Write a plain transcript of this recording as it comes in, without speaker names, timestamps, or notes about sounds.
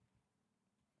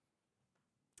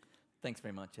Thanks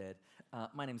very much, Ed.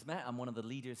 My name's Matt. I'm one of the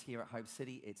leaders here at Hope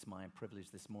City. It's my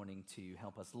privilege this morning to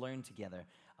help us learn together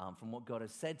from what God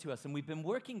has said to us. And we've been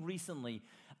working recently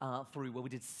we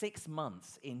did 6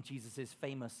 months in Jesus'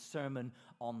 famous Sermon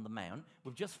on the Mount.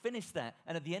 We've just finished that.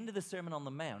 And at the end of the Sermon on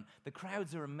the Mount, the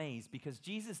crowds are amazed because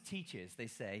Jesus teaches, they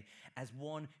say, as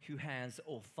one who has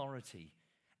authority.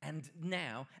 And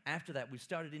now, after that, we've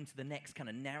started into the next kind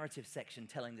of narrative section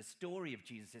telling the story of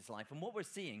Jesus' life. And what we're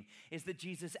seeing is that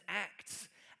Jesus acts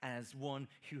as one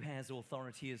who has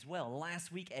authority as well.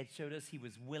 Last week, Ed showed us he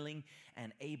was willing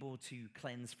and able to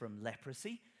cleanse from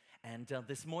leprosy. And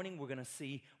this morning, we're going to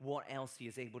see what else he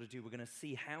is able to do. We're going to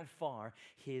see how far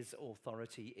his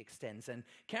authority extends. And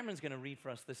Cameron's going to read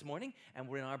for us this morning. And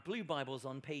we're in our blue Bibles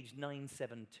on page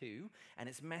 972. And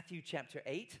it's Matthew chapter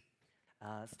 8.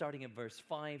 Starting at verse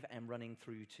 5 and running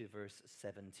through to verse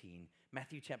 17.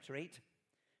 Matthew chapter 8,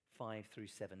 5 through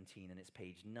 17, and it's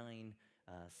page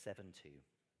 972.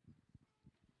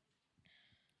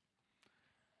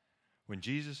 When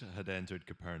Jesus had entered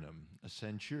Capernaum, a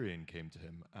centurion came to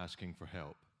him asking for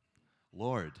help.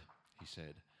 "Lord," he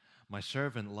said, "my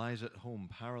servant lies at home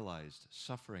paralyzed,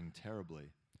 suffering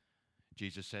terribly."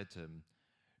 Jesus said to him,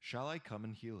 "Shall I come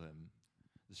and heal him?"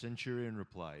 The centurion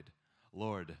replied,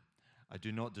 "Lord, I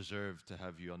do not deserve to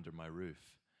have you under my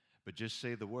roof, but just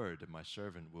say the word and my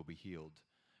servant will be healed.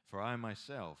 For I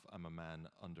myself am a man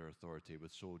under authority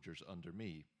with soldiers under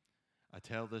me. I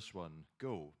tell this one,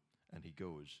 'Go,' and he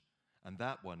goes, and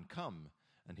that one, 'Come,'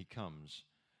 and he comes.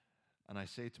 And I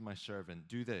say to my servant,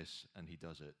 'Do this,' and he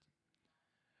does it."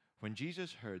 When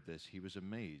Jesus heard this, he was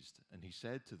amazed, and he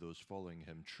said to those following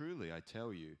him, "Truly, I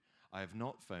tell you, I have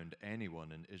not found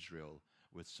anyone in Israel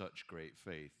with such great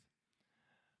faith.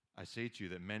 I say to you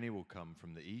that many will come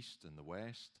from the east and the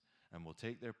west and will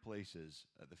take their places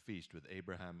at the feast with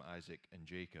Abraham, Isaac, and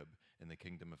Jacob in the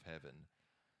kingdom of heaven.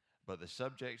 But the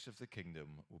subjects of the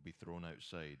kingdom will be thrown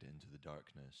outside into the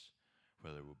darkness,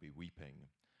 where there will be weeping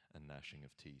and gnashing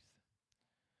of teeth."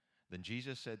 Then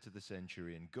Jesus said to the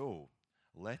centurion, "Go,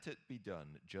 let it be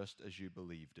done just as you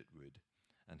believed it would."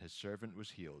 And his servant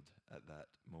was healed at that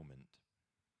moment.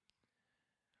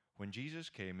 When Jesus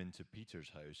came into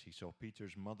Peter's house, he saw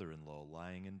Peter's mother-in-law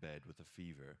lying in bed with a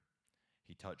fever.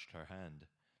 He touched her hand,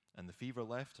 and the fever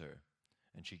left her,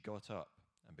 and she got up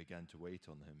and began to wait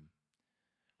on him.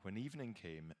 When evening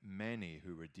came, many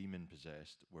who were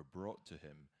demon-possessed were brought to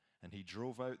him, and he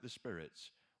drove out the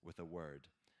spirits with a word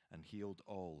and healed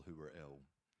all who were ill.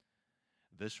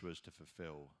 This was to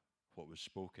fulfill what was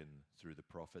spoken through the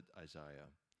prophet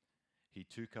Isaiah. He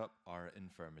took up our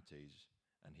infirmities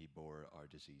and he bore our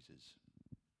diseases.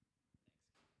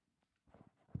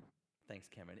 Thanks,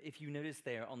 Cameron. If you notice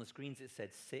there on the screens it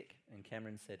said sick and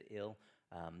Cameron said ill.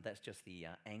 That's just the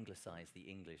anglicized, the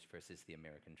English versus the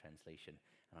American translation.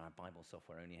 And our Bible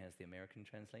software only has the American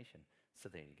translation. So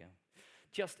there you go.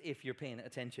 Just if you're paying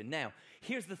attention. Now,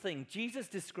 here's the thing. Jesus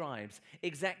describes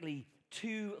exactly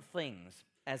 2 things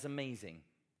as amazing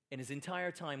in his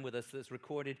entire time with us that's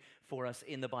recorded for us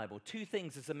in the Bible. 2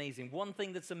 things that's amazing. One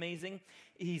thing that's amazing,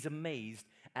 he's amazed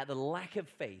at the lack of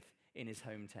faith in his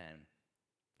hometown.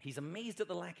 He's amazed at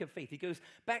the lack of faith. He goes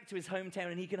back to his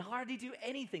hometown and he can hardly do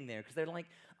anything there because they're like,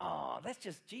 "Oh, that's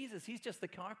just Jesus. He's just the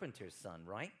carpenter's son,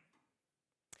 right?"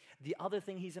 The other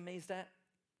thing he's amazed at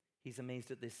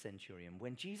this centurion.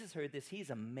 When Jesus heard this, he's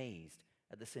amazed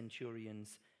at the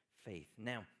centurion's faith.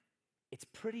 Now, it's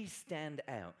pretty stand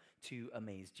out to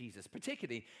amaze Jesus.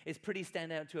 Particularly, it's pretty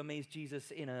stand out to amaze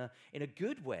Jesus in a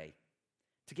good way.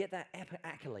 To get that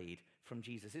accolade from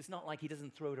Jesus. It's not like he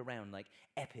doesn't throw it around like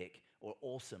epic or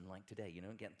awesome like today,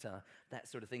 get that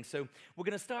sort of thing. So we're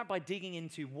going to start by digging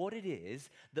into what it is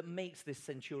that makes this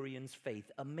centurion's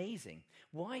faith amazing.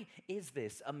 Why is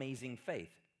this amazing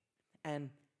faith?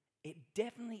 And it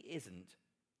definitely isn't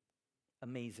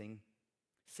amazing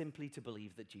simply to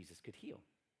believe that Jesus could heal.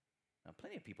 Now,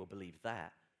 plenty of people believe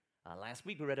that. Last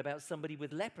week we read about somebody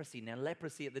with leprosy. Now,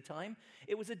 leprosy at the time,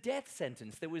 it was a death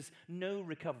sentence. There was no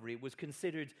recovery. It was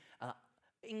considered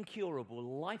incurable,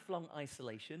 lifelong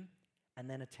isolation, and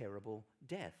then a terrible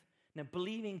death. Now,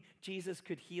 believing Jesus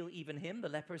could heal even him, the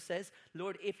leper says,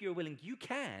 "Lord, if you're willing, you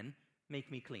can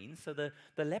make me clean." So the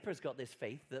leper's got this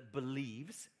faith that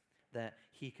believes that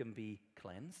he can be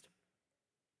cleansed.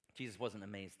 Jesus wasn't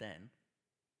amazed then.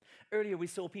 Earlier, we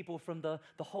saw people from the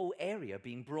whole area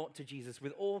being brought to Jesus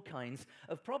with all kinds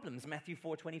of problems. Matthew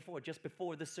 4:24, just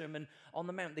before the Sermon on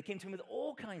the Mount, they came to him with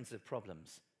all kinds of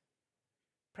problems.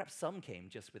 Perhaps some came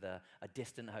just with a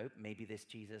distant hope. Maybe this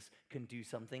Jesus can do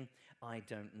something. I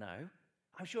don't know.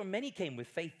 I'm sure many came with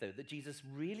faith, though, that Jesus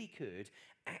really could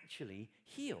actually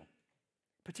heal.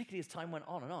 particularly as time went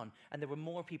on, and there were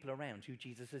more people around who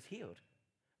Jesus has healed.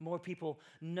 More people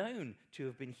known to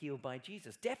have been healed by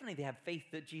Jesus. Definitely they had faith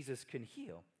that Jesus can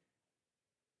heal.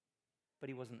 But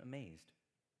he wasn't amazed.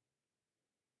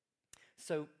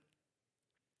 So,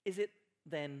 is it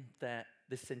then that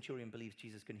this centurion believes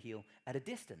Jesus can heal at a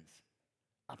distance?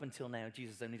 Up until now,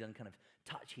 Jesus has only done kind of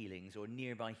touch healings or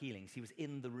nearby healings. He was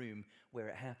in the room where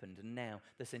it happened. And now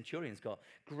the centurion's got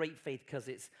great faith because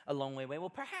it's a long way away. Well,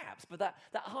 perhaps, but that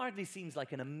hardly seems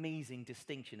like an amazing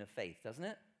distinction of faith, doesn't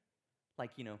it?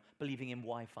 Like, believing in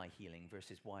Wi-Fi healing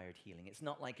versus wired healing. It's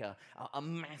not like a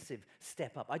massive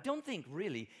step up. I don't think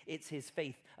really it's his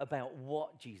faith about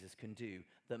what Jesus can do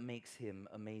that makes him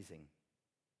amazing.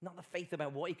 Not the faith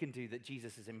about what he can do that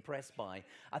Jesus is impressed by.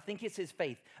 I think it's his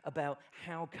faith about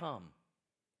how come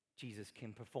Jesus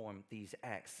can perform these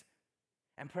acts.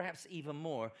 And perhaps even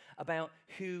more about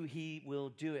who he will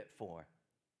do it for.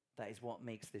 That is what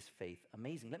makes this faith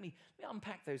amazing. Let me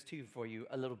unpack those two for you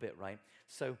a little bit, right?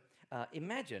 So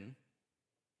imagine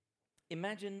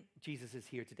Jesus is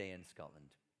here today in Scotland.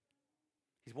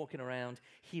 He's walking around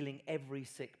healing every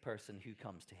sick person who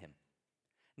comes to him.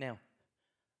 Now,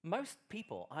 most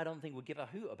people, I don't think, would give a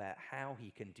hoot about how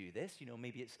he can do this.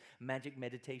 Maybe it's magic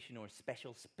meditation or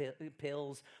special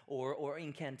pills or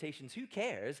incantations. Who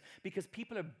cares? Because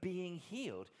people are being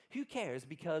healed. Who cares?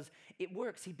 Because it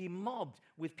works. He'd be mobbed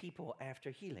with people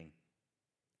after healing.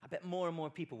 I bet more and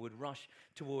more people would rush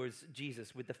towards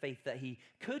Jesus with the faith that he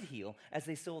could heal as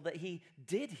they saw that he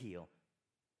did heal,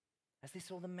 as they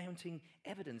saw the mounting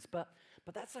evidence. But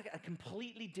that's like a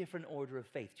completely different order of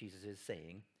faith, Jesus is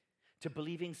saying, to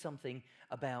believing something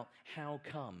about how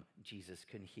come Jesus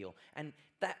can heal. And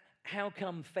that how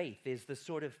come faith is the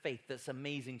sort of faith that's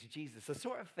amazing to Jesus, the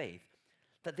sort of faith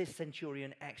that this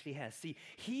centurion actually has. See,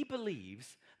 he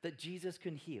believes that Jesus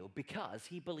can heal because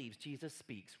he believes Jesus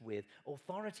speaks with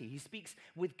authority. He speaks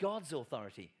with God's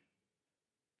authority.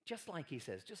 Just like he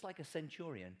says, just like a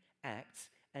centurion acts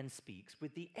and speaks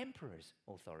with the emperor's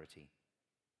authority.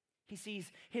 He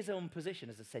sees his own position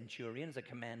as a centurion, as a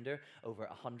commander over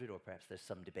 100, or perhaps there's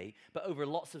some debate, but over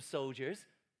lots of soldiers.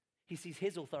 He sees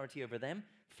his authority over them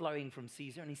flowing from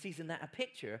Caesar, and he sees in that a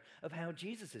picture of how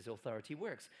Jesus' authority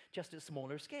works, just at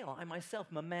smaller scale. I myself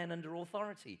am a man under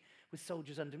authority with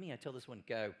soldiers under me. I tell this one,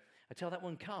 go. I tell that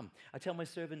one, come. I tell my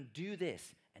servant, do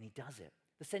this, and he does it.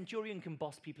 The centurion can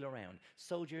boss people around,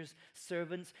 soldiers,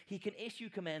 servants. He can issue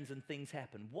commands and things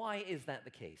happen. Why is that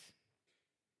the case?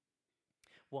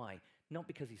 Why? Not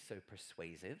because he's so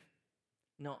persuasive,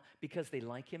 not because they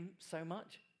like him so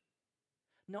much,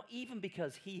 not even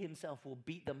because he himself will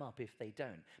beat them up if they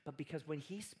don't, but because when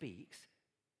he speaks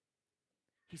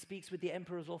with the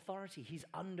emperor's authority. He's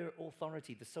under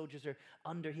authority. The soldiers are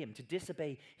under him. To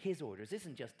disobey his orders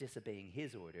isn't just disobeying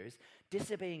his orders.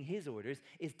 Disobeying his orders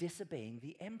is disobeying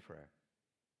the emperor.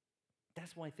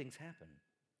 That's why things happen.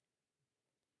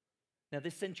 Now,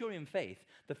 this centurion faith,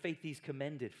 the faith he's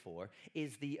commended for,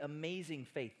 is the amazing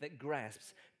faith that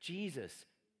grasps Jesus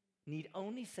need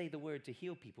only say the word to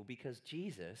heal people because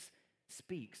Jesus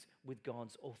speaks with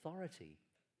God's authority.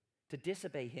 To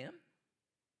disobey him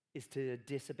is to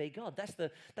disobey God. That's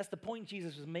the point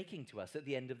Jesus was making to us at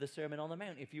the end of the Sermon on the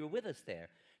Mount. If you were with us there,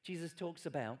 Jesus talks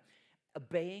about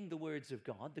obeying the words of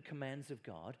God, the commands of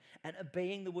God, and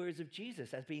obeying the words of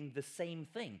Jesus as being the same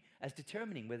thing, as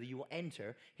determining whether you will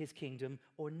enter his kingdom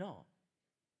or not.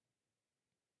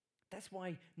 That's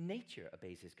why nature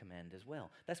obeys his command as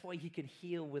well. That's why he can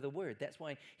heal with a word. That's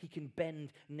why he can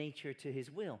bend nature to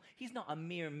his will. He's not a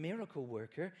mere miracle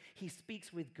worker. He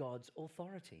speaks with God's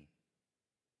authority.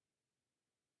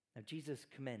 Now, Jesus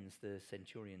commends the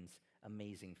centurion's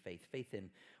amazing faith. Faith in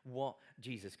what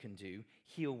Jesus can do,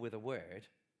 heal with a word.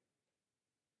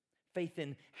 Faith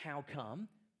in how come,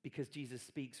 because Jesus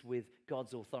speaks with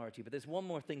God's authority. But there's one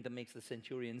more thing that makes the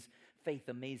centurion's faith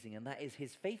amazing, and that is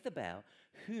his faith about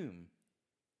whom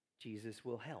Jesus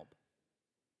will help.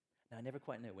 Now, I never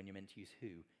quite know when you're meant to use who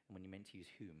and when you're meant to use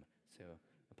whom. So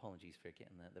apologies for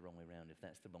getting that the wrong way around, if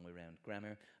that's the wrong way around.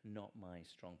 Grammar, not my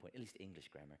strong point, at least English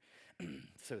grammar.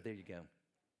 So there you go.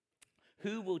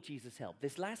 Who will Jesus help?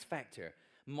 This last factor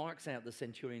marks out the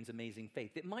centurion's amazing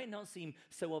faith. It might not seem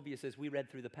so obvious as we read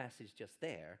through the passage just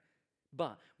there,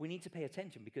 but we need to pay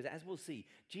attention because, as we'll see,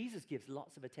 Jesus gives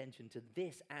lots of attention to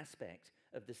this aspect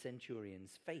of the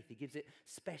centurion's faith. He gives it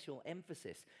special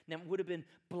emphasis. Now, it would have been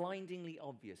blindingly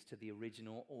obvious to the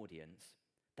original audience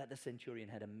that the centurion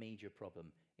had a major problem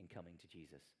in coming to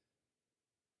Jesus.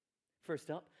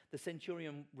 First up, the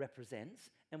centurion represents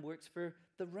and works for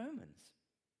the Romans,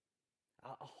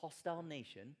 a hostile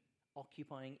nation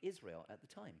occupying Israel at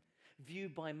the time,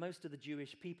 viewed by most of the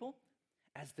Jewish people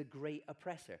as the great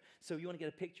oppressor. So you want to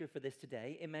get a picture for this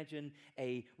today? Imagine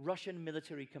a Russian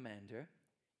military commander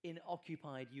in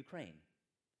occupied Ukraine.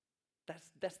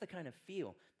 That's the kind of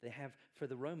feel they have for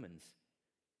the Romans.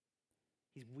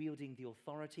 He's wielding the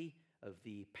authority of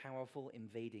the powerful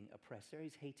invading oppressor.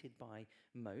 He's hated by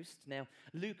most. Now,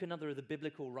 Luke, another of the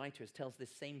biblical writers, tells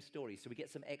this same story. So we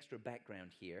get some extra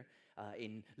background here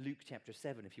in Luke chapter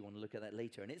 7, if you want to look at that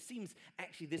later. And it seems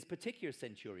actually this particular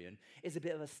centurion is a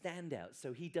bit of a standout.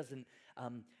 So he doesn't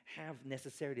have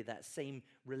necessarily that same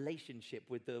relationship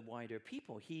with the wider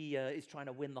people. He is trying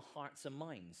to win the hearts and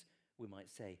minds, we might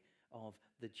say, of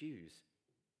the Jews.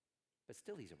 But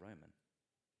still, he's a Roman.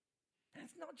 And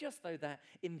it's not just, though, that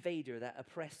invader, that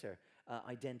oppressor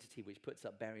identity which puts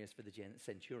up barriers for the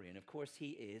centurion. Of course,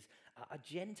 he is a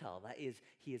Gentile. That is,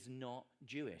 he is not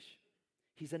Jewish.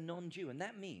 He's a non-Jew, and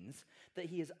that means that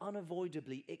he is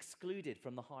unavoidably excluded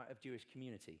from the heart of Jewish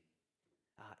community,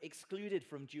 excluded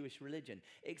from Jewish religion,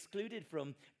 excluded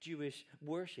from Jewish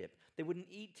worship. They wouldn't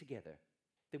eat together.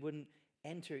 They wouldn't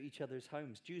enter each other's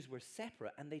homes. Jews were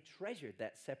separate, and they treasured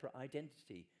that separate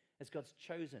identity as God's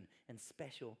chosen and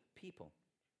special people.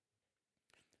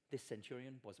 This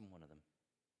centurion wasn't one of them.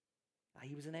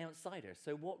 He was an outsider.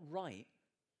 So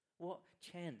what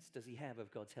chance does he have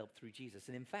of God's help through Jesus?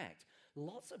 And in fact,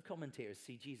 lots of commentators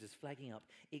see Jesus flagging up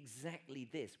exactly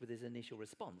this with his initial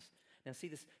response. Now see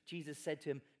this, Jesus said to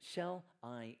him, "Shall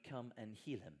I come and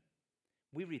heal him?"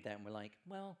 We read that and we're like,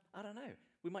 well, I don't know.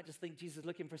 We might just think Jesus is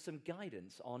looking for some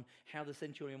guidance on how the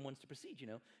centurion wants to proceed.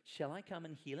 Shall I come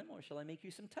and heal him, or shall I make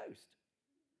you some toast?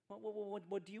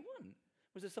 What do you want?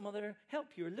 Was there some other help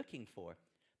you were looking for?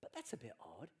 But that's a bit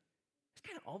odd. It's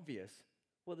kind of obvious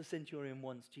what the centurion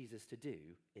wants Jesus to do,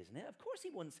 isn't it? Of course he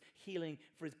wants healing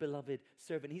for his beloved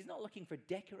servant. He's not looking for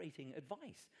decorating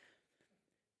advice.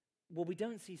 What we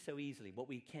don't see so easily, what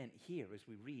we can't hear as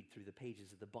we read through the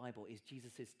pages of the Bible, is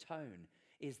Jesus' tone,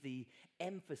 is the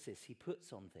emphasis he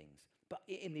puts on things. But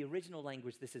in the original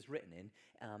language this is written in,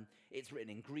 it's written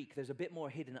in Greek. There's a bit more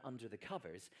hidden under the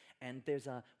covers, and there's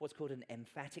what's called an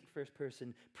emphatic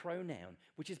first-person pronoun,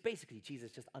 which is basically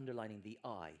Jesus just underlining the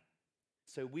I.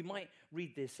 So we might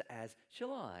read this as,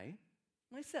 "Shall I,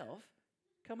 myself,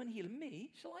 come and heal him?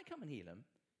 Me? Shall I come and heal him?"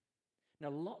 Now,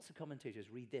 lots of commentators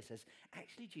read this as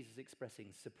actually Jesus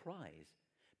expressing surprise,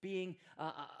 being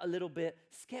a little bit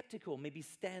skeptical, maybe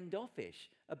standoffish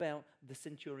about the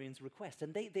centurion's request.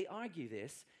 And they argue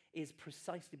this is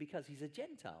precisely because he's a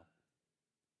Gentile.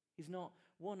 He's not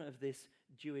one of this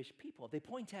Jewish people. They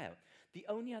point out the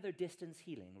only other distance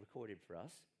healing recorded for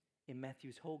us in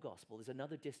Matthew's whole gospel is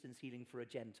another distance healing for a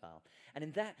Gentile. And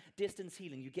in that distance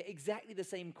healing, you get exactly the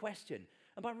same question.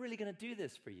 Am I really going to do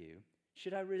this for you?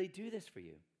 Should I really do this for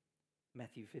you?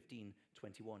 Matthew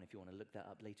 15:21, if you want to look that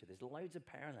up later. There's loads of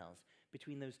parallels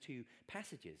between those two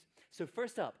passages. So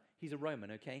first up, he's a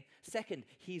Roman, okay? Second,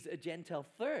 he's a Gentile.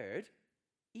 Third,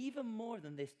 even more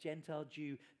than this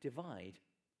Gentile-Jew divide,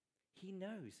 he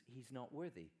knows he's not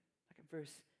worthy. Look at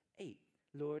verse 8.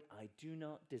 "Lord, I do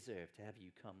not deserve to have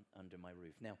you come under my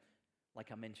roof." Now,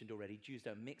 like I mentioned already, Jews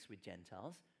don't mix with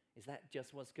Gentiles. Is that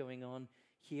just what's going on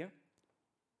here?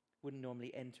 Wouldn't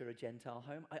normally enter a Gentile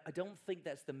home. I don't think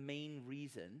that's the main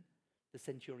reason the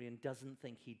centurion doesn't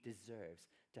think he deserves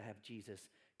to have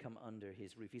Jesus come under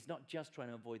his roof. He's not just trying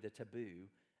to avoid the taboo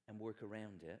and work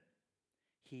around it.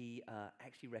 He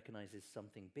actually recognizes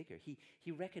something bigger.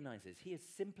 He recognizes he is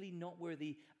simply not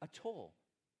worthy at all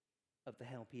of the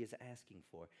help he is asking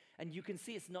for. And you can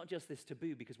see it's not just this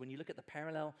taboo, because when you look at the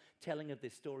parallel telling of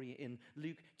this story in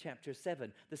Luke chapter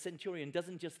 7, the centurion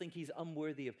doesn't just think he's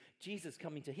unworthy of Jesus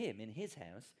coming to him in his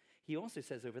house. He also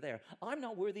says over there, "I'm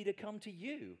not worthy to come to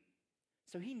you."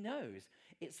 So he knows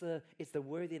it's the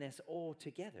worthiness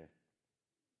altogether.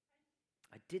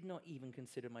 "I did not even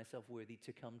consider myself worthy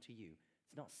to come to you."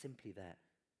 It's not simply that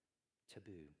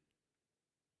taboo.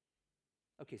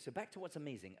 Okay, so back to what's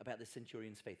amazing about the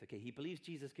centurion's faith. Okay, he believes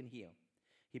Jesus can heal.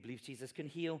 He believes Jesus can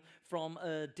heal from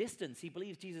a distance. He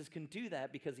believes Jesus can do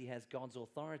that because he has God's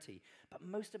authority. But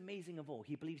most amazing of all,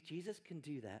 he believes Jesus can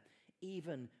do that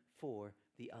even for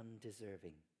the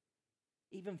undeserving,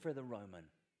 even for the Roman,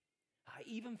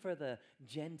 even for the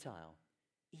Gentile,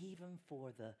 even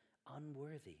for the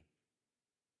unworthy.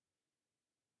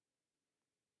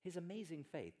 His amazing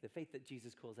faith, the faith that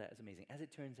Jesus calls out as amazing, as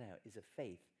it turns out, is a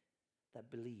faith that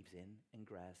believes in and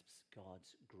grasps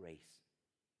God's grace.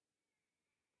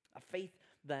 A faith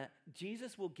that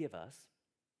Jesus will give us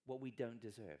what we don't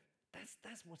deserve.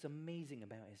 That's what's amazing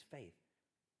about his faith.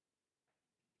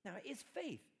 Now, it is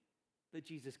faith that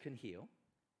Jesus can heal.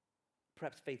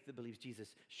 Perhaps faith that believes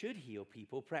Jesus should heal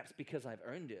people, perhaps because I've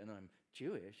earned it and I'm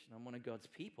Jewish and I'm one of God's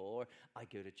people, or I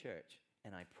go to church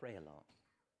and I pray a lot.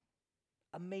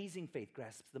 Amazing faith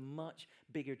grasps the much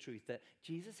bigger truth that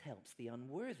Jesus helps the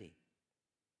unworthy.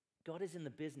 God is in the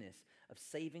business of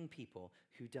saving people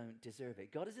who don't deserve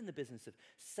it. God is in the business of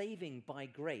saving by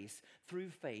grace through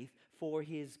faith for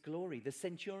his glory. The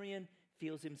centurion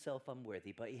feels himself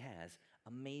unworthy, but he has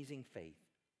amazing faith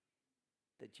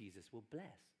that Jesus will bless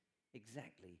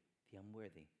exactly the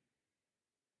unworthy.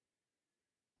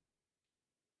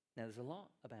 Now, there's a lot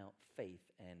about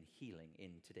faith and healing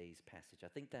in today's passage. I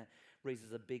think that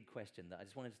raises a big question that I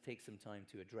just wanted to take some time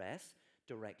to address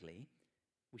directly.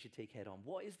 We should take head on.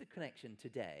 What is the connection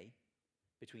today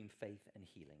between faith and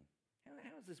healing?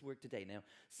 How does this work today? Now,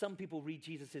 some people read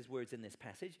Jesus' words in this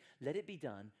passage, let it be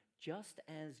done just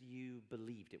as you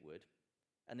believed it would.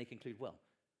 And they conclude, well,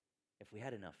 if we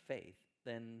had enough faith,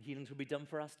 then healings would be done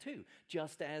for us too,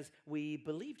 just as we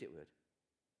believed it would.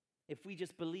 If we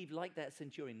just believed like that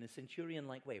centurion, the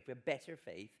centurion-like way, if we had better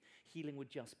faith, healing would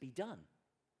just be done.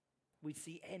 We'd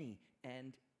see any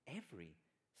and every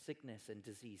sickness and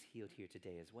disease healed here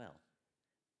today as well.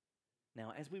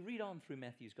 Now, as we read on through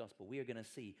Matthew's gospel, we are going to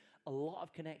see a lot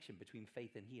of connection between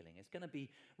faith and healing. It's going to be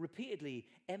repeatedly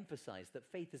emphasized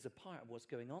that faith is a part of what's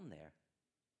going on there.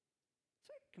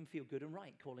 So it can feel good and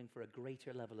right, calling for a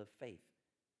greater level of faith,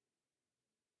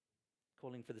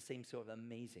 calling for the same sort of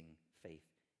amazing faith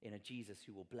in a Jesus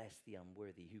who will bless the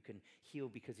unworthy, who can heal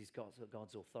because he's got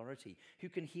God's authority, who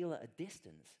can heal at a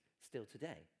distance still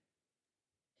today.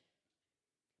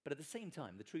 But at the same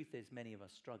time, the truth is many of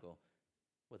us struggle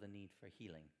with a need for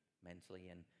healing, mentally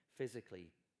and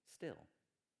physically still.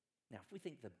 Now, if we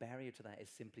think the barrier to that is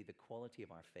simply the quality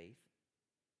of our faith,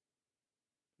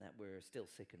 that we're still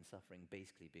sick and suffering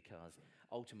basically because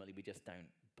ultimately we just don't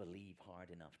believe hard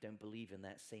enough, don't believe in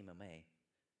that same way,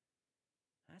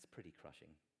 that's pretty crushing.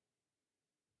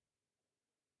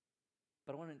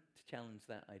 But I want to challenge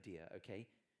that idea, okay?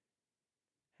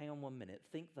 Hang on 1 minute.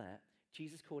 Think that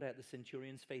Jesus called out the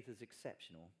centurion's faith as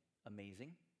exceptional,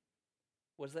 amazing.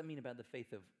 What does that mean about the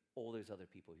faith of all those other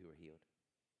people who were healed?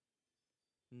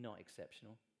 Not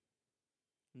exceptional,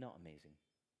 not amazing.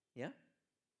 Yeah?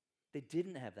 They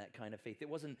didn't have that kind of faith. It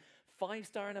wasn't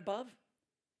 5-star and above,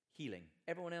 healing.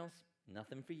 Everyone else,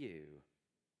 nothing for you.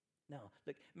 No,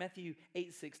 look, Matthew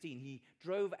 8:16, he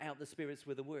drove out the spirits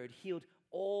with a word, healed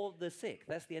all the sick.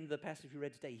 That's the end of the passage we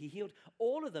read today. He healed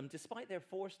all of them despite their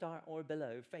 4-star or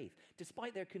below faith,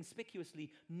 despite their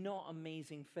conspicuously not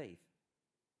amazing faith.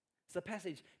 So the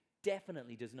passage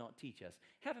definitely does not teach us,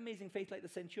 have amazing faith like the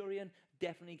centurion,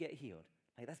 definitely get healed.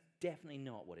 Like, that's definitely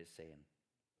not what it's saying.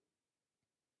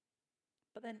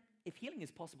 But then, if healing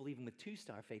is possible even with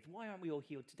 2-star faith, why aren't we all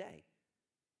healed today?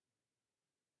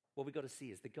 What we've got to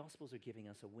see is the Gospels are giving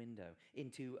us a window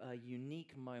into a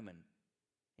unique moment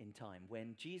in time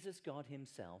when Jesus, God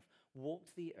himself,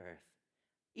 walked the earth.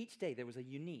 Each day there was a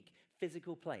unique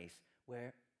physical place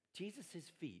where Jesus'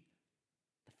 feet,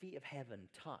 the feet of heaven,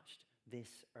 touched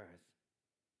this earth.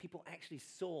 People actually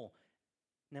saw.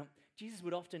 Now, Jesus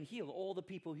would often heal all the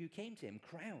people who came to him.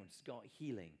 Crowds got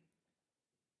healing.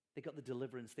 They got the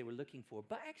deliverance they were looking for.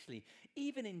 But actually,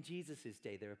 even in Jesus'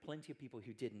 day, there are plenty of people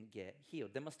who didn't get healed.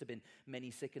 There must have been many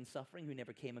sick and suffering who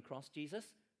never came across Jesus,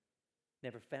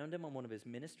 never found him on one of his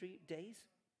ministry days.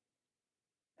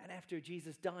 And after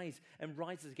Jesus dies and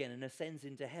rises again and ascends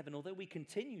into heaven, although we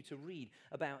continue to read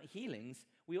about healings,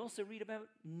 we also read about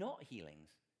not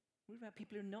healings. We read about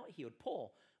people who are not healed.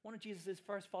 Paul, one of Jesus'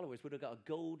 first followers, would have got a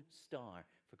gold star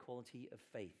for quality of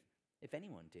faith, if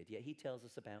anyone did. Yet he tells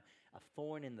us about a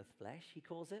thorn in the flesh, he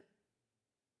calls it.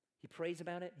 He prays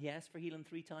about it. He asks for healing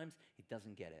 3 times. He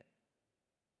doesn't get it.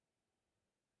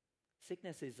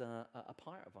 Sickness is a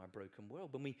part of our broken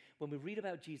world. When we read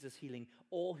about Jesus healing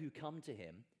all who come to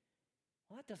him,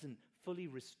 well, that doesn't fully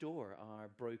restore our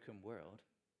broken world.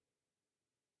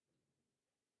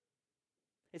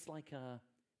 It's like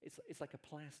a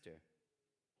plaster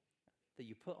that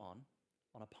you put on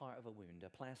a part of a wound, a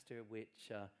plaster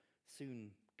which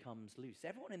soon comes loose.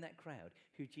 Everyone in that crowd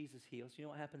who Jesus heals, you know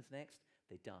what happens next?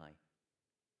 They die.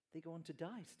 They go on to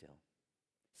die still.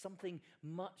 Something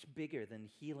much bigger than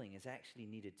healing is actually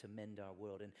needed to mend our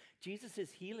world. And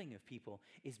Jesus' healing of people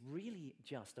is really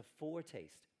just a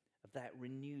foretaste of that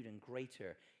renewed and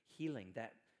greater healing,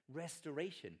 that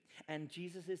restoration. And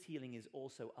Jesus' healing is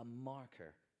also a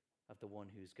marker of the one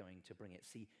who's going to bring it.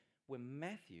 See, when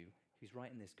Matthew, who's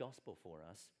writing this gospel for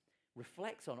us,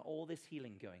 reflects on all this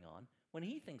healing going on, when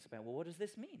he thinks about, well, what does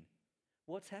this mean?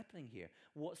 What's happening here?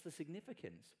 What's the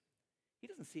significance? He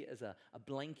doesn't see it as a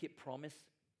blanket promise.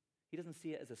 He doesn't see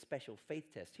it as a special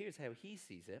faith test. Here's how he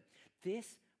sees it.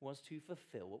 This was to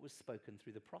fulfill what was spoken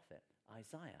through the prophet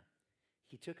Isaiah.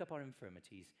 He took up our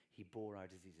infirmities. He bore our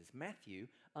diseases. Matthew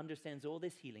understands all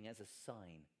this healing as a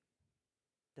sign.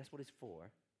 That's what it's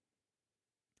for.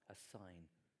 A sign.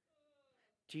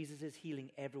 Jesus is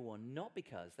healing everyone, not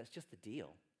because that's just the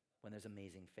deal when there's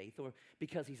amazing faith, or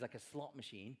because he's like a slot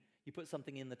machine. You put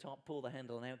something in the top, pull the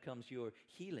handle, and out comes your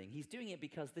healing. He's doing it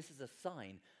because this is a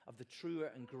sign of the truer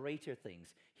and greater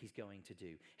things he's going to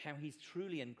do. How he's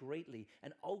truly and greatly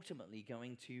and ultimately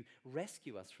going to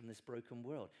rescue us from this broken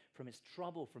world, from its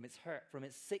trouble, from its hurt, from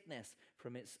its sickness,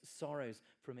 from its sorrows,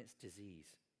 from its disease.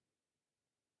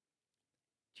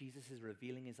 Jesus is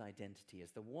revealing his identity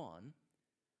as the one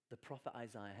the prophet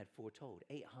Isaiah had foretold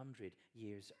 800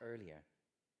 years earlier.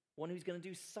 One who's going to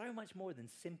do so much more than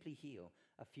simply heal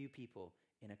a few people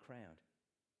in a crowd.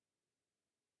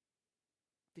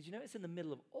 Did you notice in the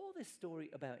middle of all this story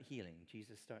about healing,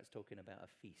 Jesus starts talking about a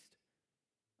feast,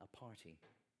 a party?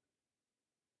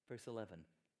 Verse 11.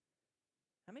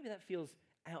 And maybe that feels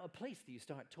out of place that you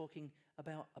start talking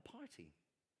about a party.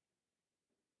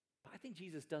 But I think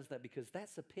Jesus does that because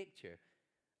that's a picture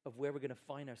of where we're going to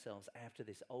find ourselves after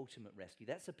this ultimate rescue.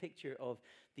 That's a picture of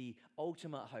the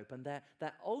ultimate hope, and that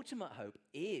ultimate hope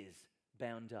is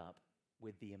bound up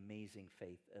with the amazing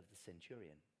faith of the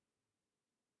centurion.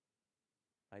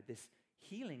 Right? This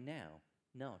healing now,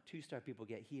 no, 2-star people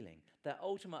get healing. That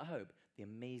ultimate hope, the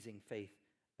amazing faith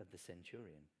of the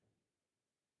centurion.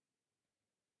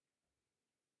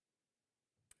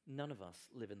 None of us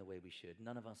live in the way we should.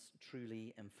 None of us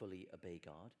truly and fully obey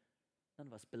God. None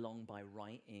of us belong by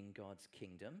right in God's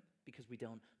kingdom because we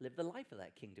don't live the life of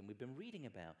that kingdom we've been reading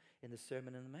about in the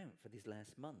Sermon on the Mount for these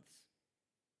last months.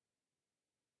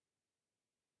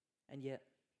 And yet,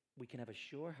 we can have a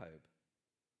sure hope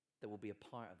that we'll be a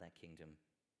part of that kingdom,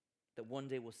 that one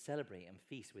day we'll celebrate and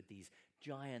feast with these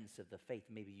giants of the faith.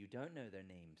 Maybe you don't know their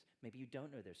names, maybe you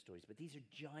don't know their stories, but these are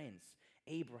giants,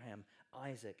 Abraham,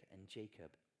 Isaac, and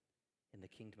Jacob in the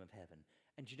kingdom of heaven.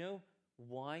 And do you know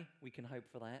why we can hope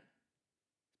for that?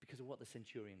 It's because of what the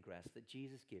centurion grasped, that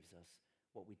Jesus gives us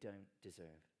what we don't deserve.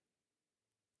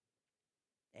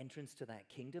 Entrance to that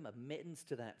kingdom, admittance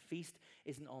to that feast,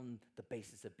 isn't on the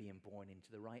basis of being born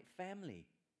into the right family.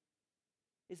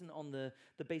 Isn't on the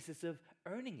basis of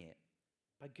earning it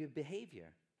by good behavior.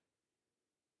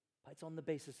 But it's on the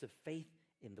basis of faith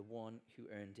in the one who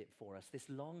earned it for us. This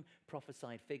long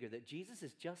prophesied figure that Jesus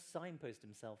has just signposted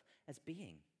himself as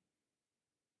being.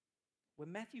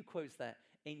 When Matthew quotes that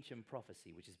ancient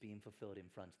prophecy, which is being fulfilled in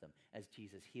front of them, as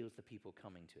Jesus heals the people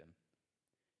coming to him,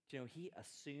 do you know, he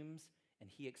assumes and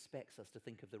he expects us to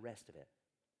think of the rest of it.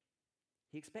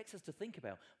 He expects us to think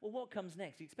about, well, what comes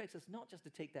next? He expects us not just to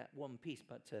take that one piece,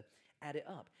 but to add it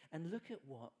up. And look at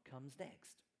what comes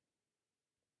next.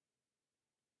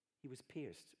 He was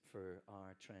pierced for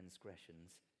our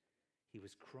transgressions. He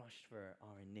was crushed for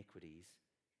our iniquities.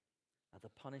 The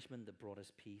punishment that brought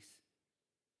us peace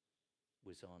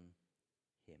was on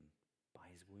him. By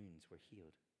his wounds we're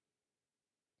healed.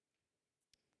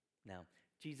 Now,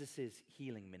 Jesus'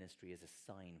 healing ministry is a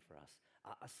sign for us,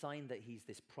 a sign that he's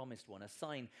this promised one, a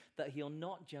sign that he'll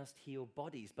not just heal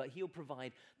bodies, but he'll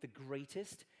provide the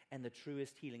greatest and the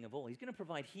truest healing of all. He's going to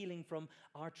provide healing from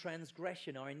our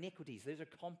transgression, our iniquities. Those are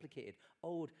complicated,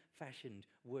 old-fashioned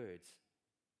words,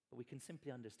 but we can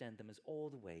simply understand them as all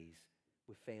the ways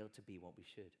we've failed to be what we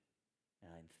should,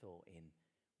 in thought, in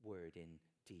word, in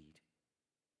deed.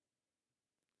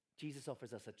 Jesus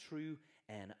offers us a true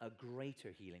and a greater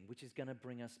healing, which is going to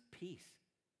bring us peace.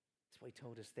 That's what he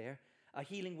told us there. A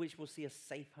healing which will see us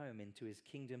safe home into his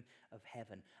kingdom of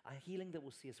heaven. A healing that will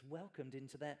see us welcomed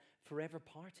into that forever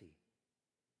party.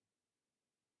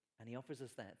 And he offers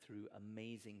us that through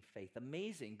amazing faith.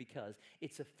 Amazing because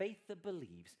it's a faith that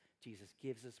believes Jesus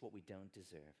gives us what we don't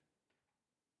deserve.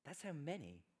 That's how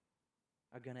many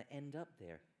are going to end up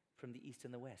there from the east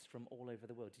and the west, from all over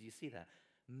the world. Did you see that?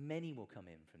 Many will come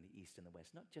in from the east and the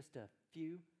west. Not just a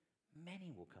few,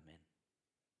 many will come in.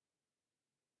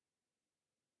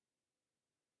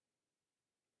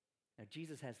 Now,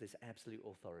 Jesus has this absolute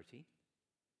authority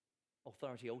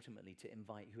ultimately to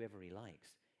invite whoever he likes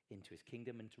into his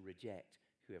kingdom and to reject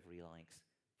whoever he likes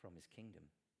from his kingdom.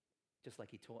 Just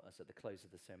like he taught us at the close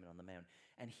of the Sermon on the Mount.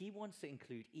 And he wants to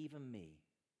include even me.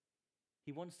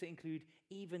 He wants to include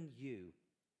even you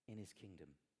in his kingdom,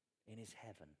 in his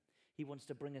heaven. He wants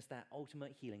to bring us that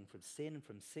ultimate healing from sin,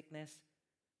 from sickness,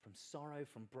 from sorrow,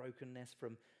 from brokenness,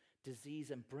 from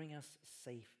disease, and bring us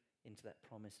safe into that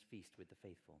promised feast with the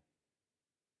faithful.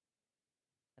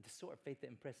 And the sort of faith that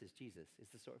impresses Jesus is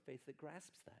the sort of faith that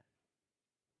grasps that.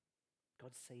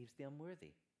 God saves the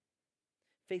unworthy.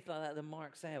 Faith like that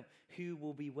marks out who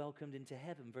will be welcomed into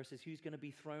heaven versus who's going to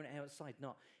be thrown outside,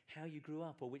 not how you grew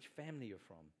up or which family you're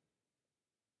from.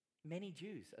 Many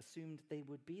Jews assumed they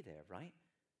would be there, right?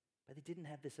 But they didn't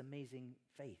have this amazing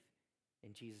faith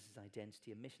in Jesus'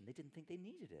 identity and mission. They didn't think they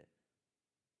needed it.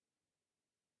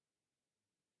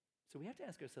 So we have to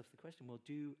ask ourselves the question, well,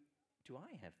 do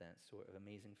I have that sort of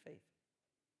amazing faith?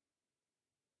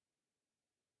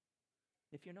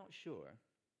 If you're not sure,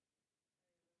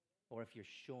 or if you're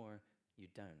sure you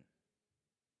don't,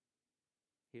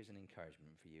 here's an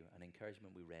encouragement for you, an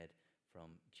encouragement we read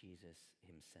from Jesus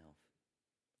himself.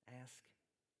 Ask,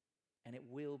 and it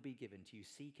will be given to you.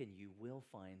 Seek, and you will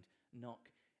find. Knock,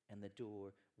 and the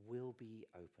door will be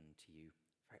open to you.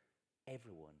 For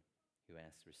everyone who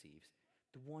asks receives.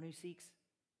 The one who seeks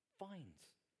finds.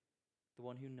 The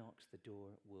one who knocks, the door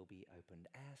will be opened.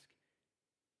 Ask,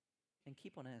 and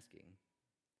keep on asking,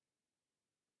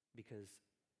 because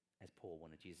as Paul,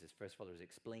 one of Jesus' first followers,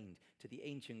 explained to the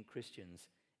ancient Christians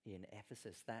in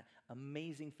Ephesus, that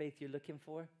amazing faith you're looking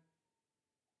for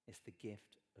is the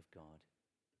gift of God.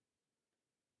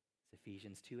 It's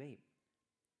Ephesians 2:8.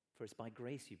 For it's by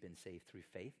grace you've been saved through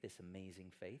faith, this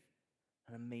amazing faith,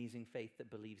 an amazing faith that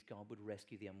believes God would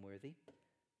rescue the unworthy.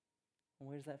 And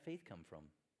where does that faith come from?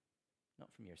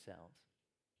 Not from yourselves.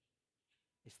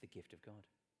 It's the gift of God.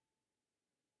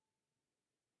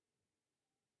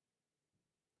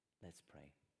 Let's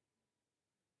pray.